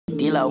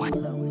D-Lo,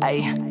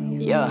 ayy,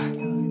 yeah.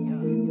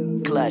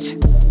 Clutch.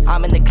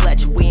 I'm in the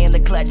clutch, we in the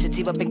clutch,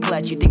 it's up in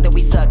clutch. You think that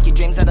we suck, your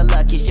dreams are the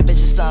luck, your ship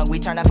is just sung, we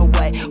turn off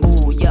away.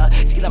 Ooh, yeah,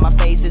 see that my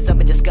face is up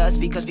in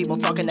disgust because people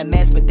talking a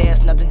mess, but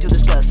there's nothing to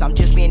discuss. I'm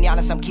just being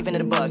honest, I'm keeping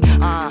it a bug.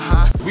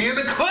 We in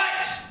the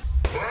clutch!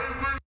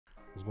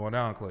 What's going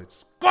down, Clutch?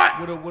 Squat!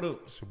 What up, what up?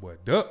 It's your boy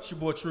Duck. It's your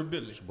boy True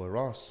Billy. It's your boy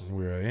Ross.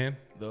 We're in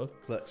The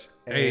Clutch.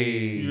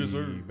 Hey, Yes,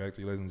 sir. back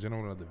to you, ladies and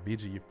gentlemen, another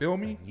video, you feel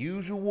me?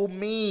 Usual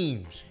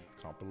memes.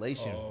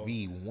 Compilation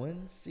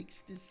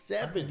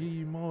V167. Give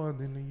you more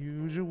than the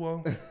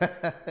usual.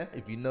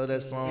 If you know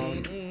that song,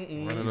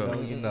 Run it up.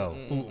 you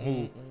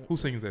know. Who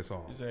sings that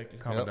song? Exactly.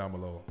 Comment down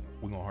below.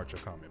 We're gonna heart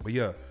your comment. But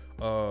yeah,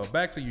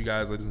 back to you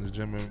guys, ladies and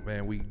gentlemen.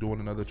 Man, we doing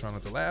another Try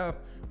Not to Laugh.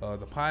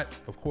 The pot,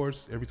 of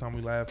course, every time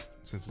we laugh,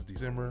 since it's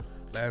December,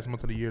 last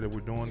month of the year that we're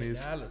doing this,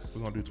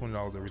 we're gonna do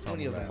 $20 every time 20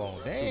 we of them laugh.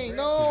 bone. Dang,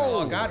 no.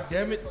 Oh, God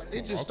damn it.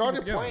 It just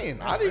started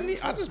playing. I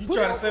just You put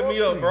it trying to on set me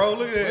full up, bro.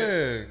 Look at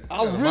that. Yeah,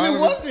 I really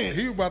wasn't.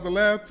 He was about to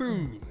laugh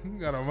too. He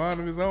got a mind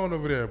of his own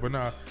over there. But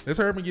nah, let's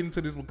hurry up and get into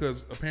this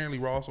because apparently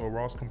Ross or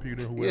Ross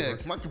computer, whoever. Yeah,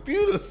 my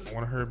computer. I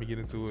want to hurry up and get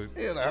into it.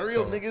 Yeah, like, hurry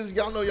up, niggas.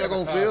 Y'all know y'all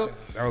gonna feel.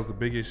 That was the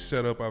biggest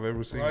shut up I've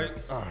ever seen. Right?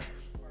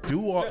 She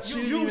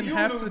didn't even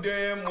have to.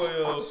 damn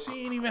well. She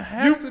didn't even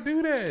have to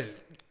do that.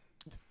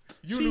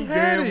 You She knew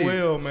had damn it.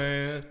 well,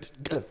 man.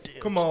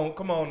 Come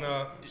on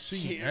now.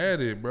 She had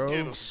it, bro.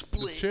 Did a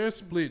split. The chair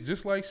split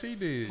just like she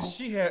did.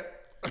 She had.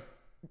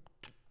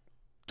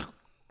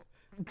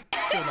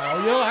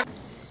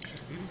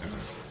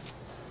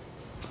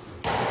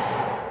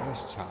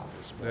 That's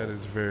childish, bro. That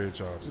is very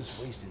childish. Just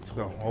wasting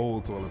The time.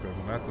 whole toilet paper,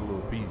 not the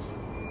little piece.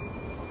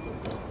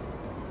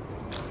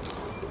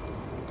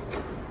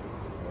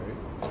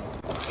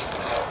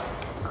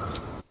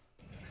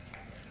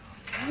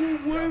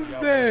 What was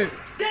that?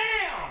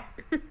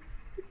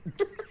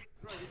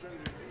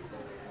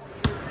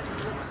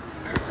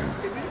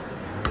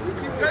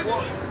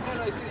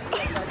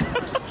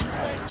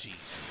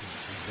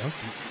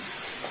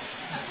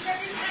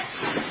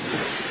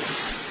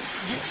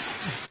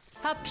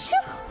 합주,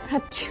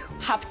 합주,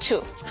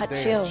 합주,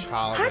 합주, Damn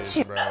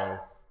childish, 합주. bro.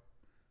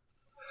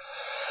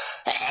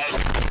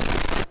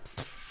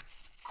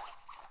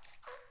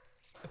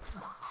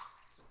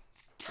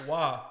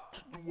 Wow.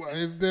 Why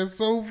is that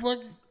so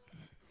fucking?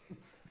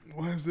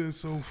 Why is that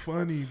so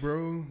funny,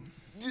 bro?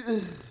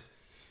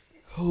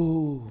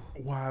 Oh,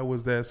 Why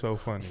was that so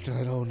funny?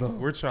 I don't know.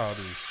 We're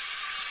childish.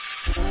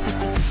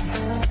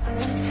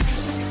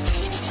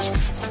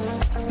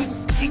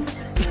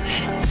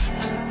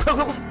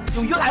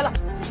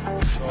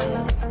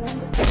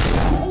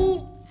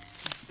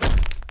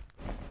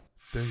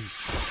 They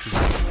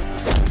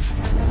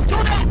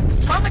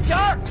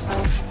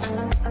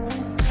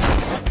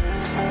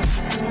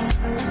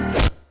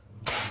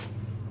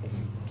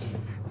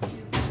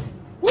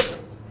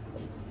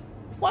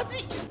What's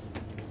he?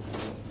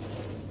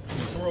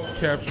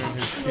 capturing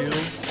his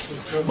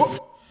kill.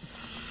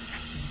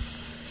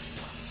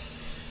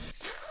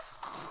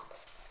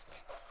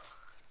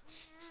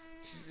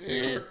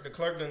 The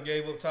clerk done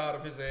gave up tired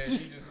of his ass.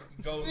 He just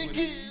goes with Nigga it.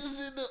 is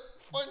in the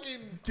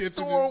fucking Get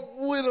to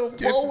store with a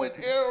bow and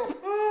arrow.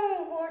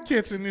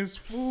 Catching his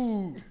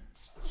food.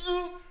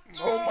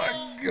 Oh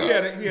my He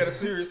god. had a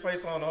serious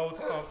face on the whole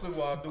time too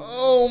while doing it.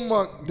 Oh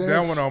my.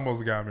 That one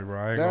almost got me, bro.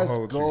 I ain't gonna That's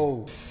hold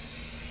gold. you.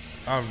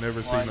 I've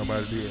never seen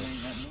nobody do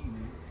it.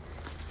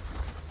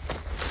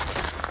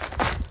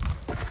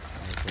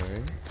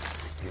 Okay.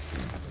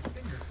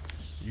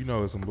 You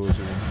know it's some bullshit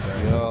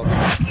when you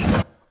die.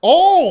 Yep.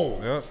 Oh.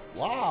 Yep.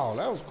 Wow,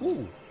 that was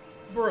cool.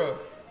 Bruh.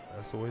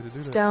 That's the way to do that.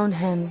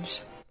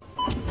 Stonehenge.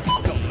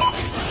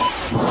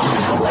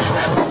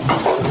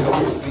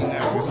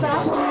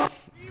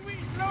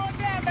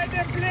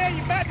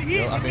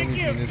 Yo, I think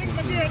we've seen this one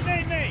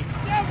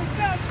too.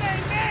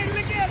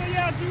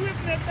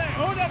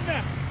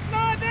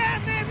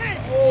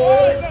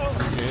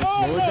 Shit,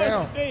 slow it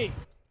down. Okay.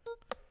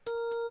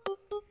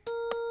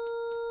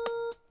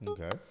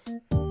 Okay.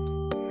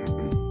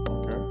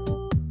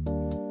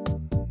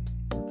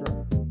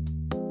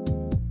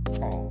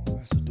 Oh,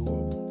 that's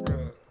adorable.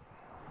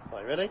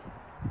 Bruh. Ready?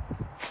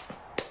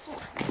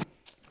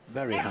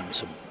 Very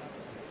handsome.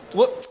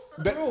 What?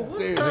 There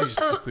it Hey, is.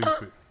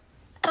 stupid.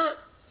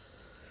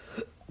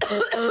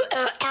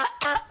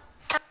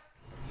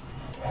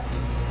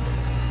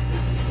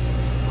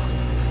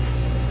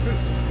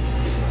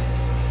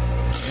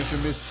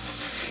 Infamous.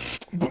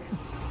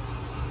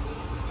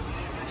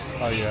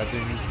 Oh yeah, I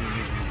think we've seen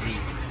this one too.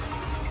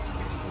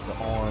 With the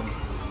arm,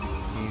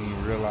 he didn't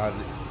even realize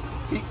it.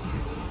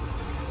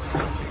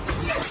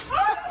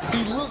 He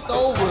looked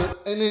over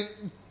and then.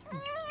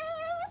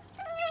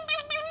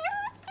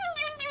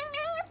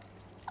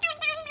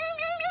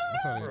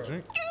 That's not even a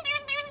drink.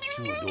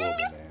 Too adorable,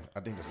 man. I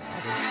think that's an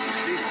album.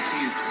 This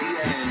is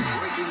CNN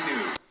breaking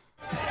news.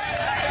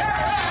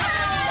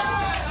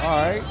 All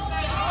right.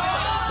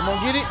 Come on,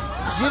 get it.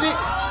 Get it.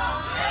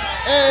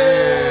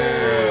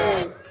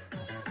 Hey.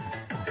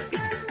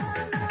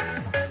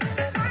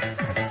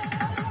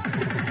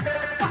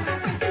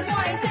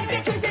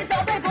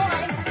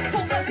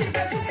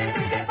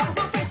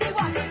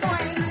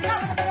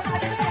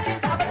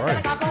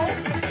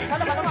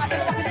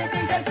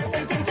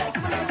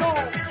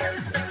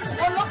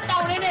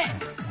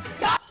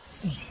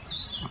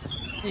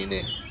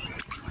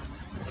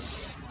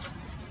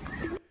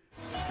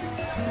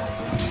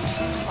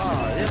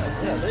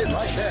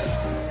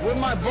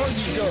 my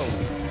bogey go?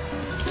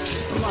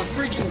 Where'd my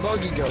freaking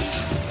bogey go?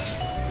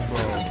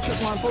 You took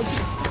my bogey.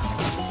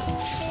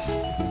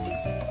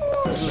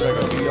 This is like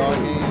a VR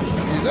game.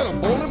 Is that a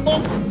bowling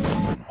ball?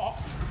 Oh.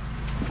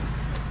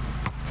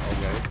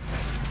 Okay.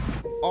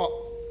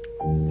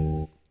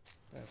 Oh.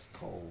 That's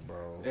cold,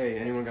 bro. Hey,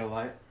 anyone got a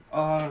light?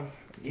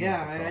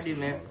 Yeah, I do,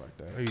 man.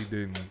 No, he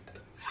didn't.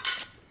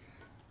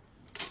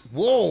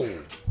 Whoa.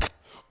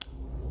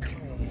 Oh my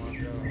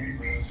god,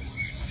 bro.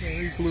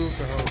 He blew up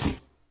the house.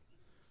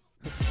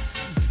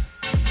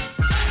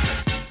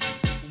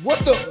 What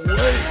the?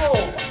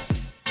 Whoa.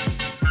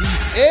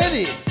 These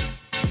edits.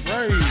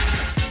 Right.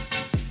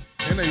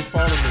 And they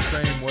fall in the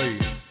same way.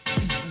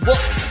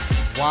 What?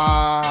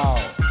 Wow.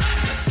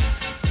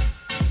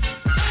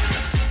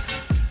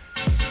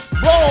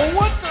 Bro,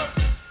 what the?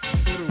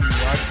 What are we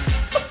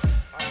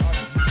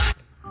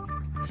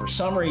watching? For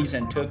some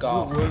reason, took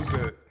off. What was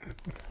that?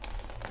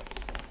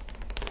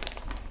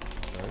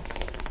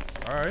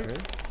 All right.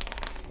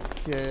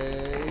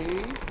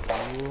 Okay.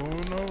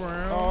 Moving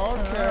around.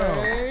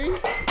 Okay.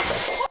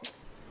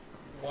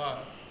 Wow.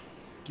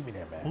 Give me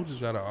that match. Who just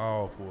got an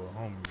all for a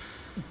homie?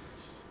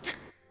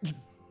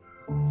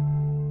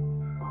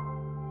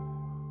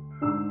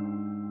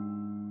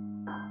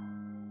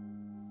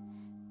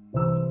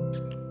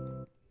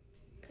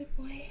 Good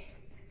boy.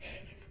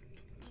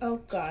 Oh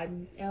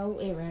God, oh,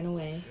 it ran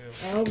away.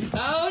 Oh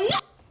no!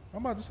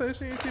 I'm about to say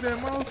she ain't see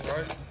that mouse.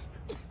 Right?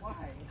 Why?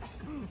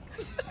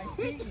 I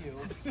hate you.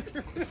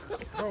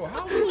 Bro,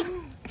 how was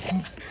you?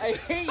 I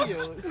hate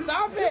you.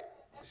 Stop it.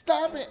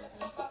 Stop it.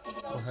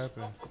 What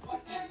happened?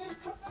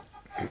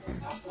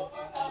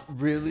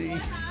 Really?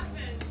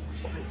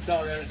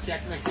 So there's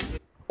text message.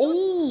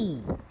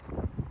 Ooh.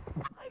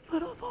 I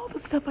put off all the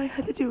stuff I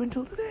had to do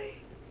until today,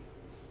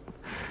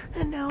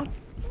 and now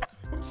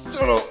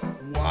Shut up.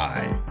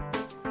 Why?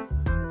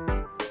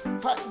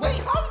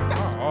 Wait, how?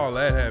 How all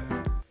that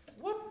happened?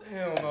 What?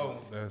 Hell no.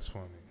 That's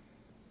funny.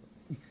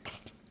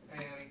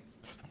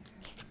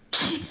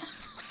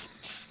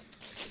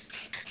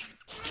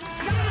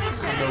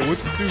 I know what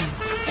to do.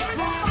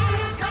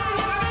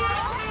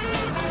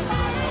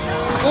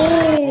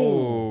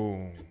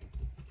 Oh.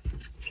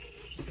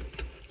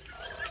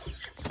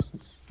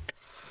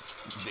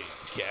 Damn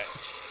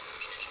cats.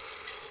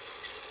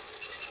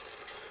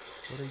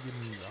 Where they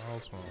getting these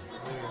owls from?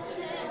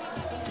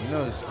 You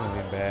know this is gonna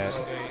get bad.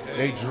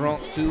 They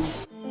drunk too.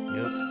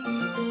 Yep.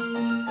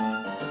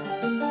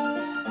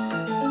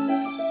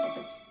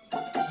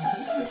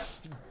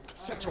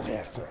 Shut your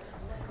ass up.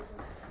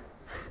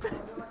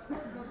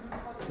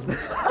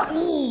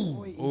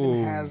 Ooh. He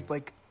even has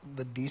like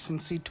the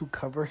decency to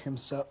cover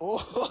himself.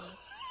 Oh.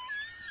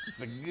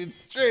 It's a good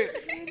stretch.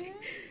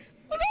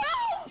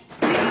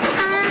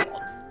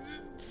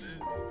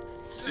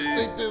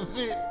 Think that's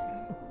it.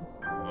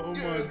 Oh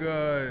my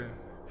god.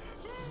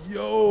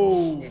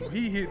 Yo,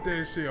 he hit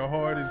that shit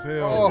hard as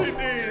hell. Oh. He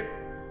did.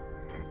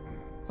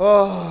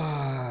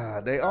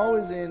 They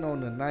always end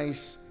on a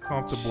nice,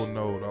 Comfortable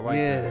note. I like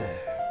yeah.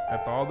 that.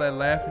 After all that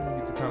laughing, you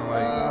get to kind of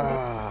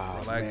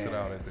like relax it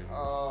out at the end.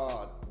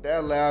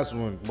 That last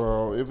one,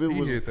 bro. If it He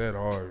was, hit that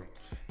hard.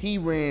 he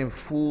ran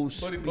full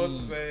But he bust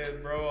speed. his ass,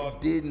 bro.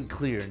 Didn't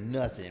clear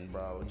nothing,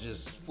 bro.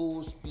 Just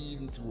full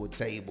speed into a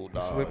table,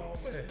 dog.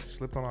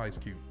 Slipped on Ice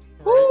Cube.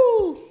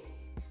 Woo!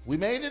 We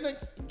made it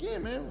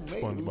again, man. We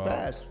made it. We SpongeBob.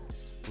 passed.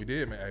 We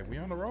did, man. Hey, we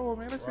on the roll,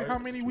 man. Let's see how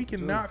many we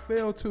cannot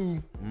fail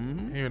to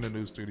here in the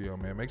new studio,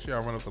 man. Make sure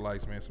y'all run up the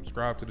likes, man.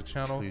 Subscribe to the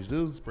channel. Please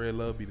do. Spread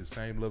love. Be the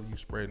same love you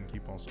spread and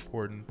keep on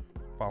supporting.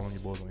 Following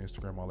your boys on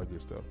Instagram, all that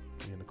good stuff.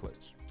 We in the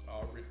clutch.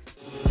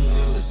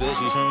 The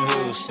bitch is from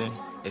Houston.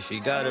 If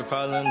you got a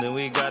problem, then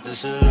we got the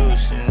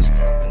solutions.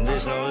 And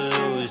there's no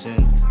illusion.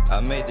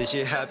 I made this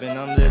shit happen,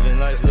 I'm living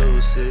life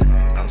lucid.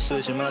 I'm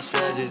switching my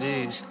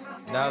strategies.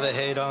 Now they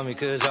hate on me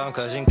cause I'm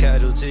causing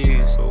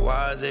casualties. So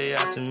why are they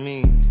after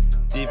me?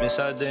 Deep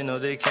inside they know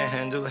they can't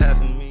handle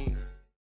half of me.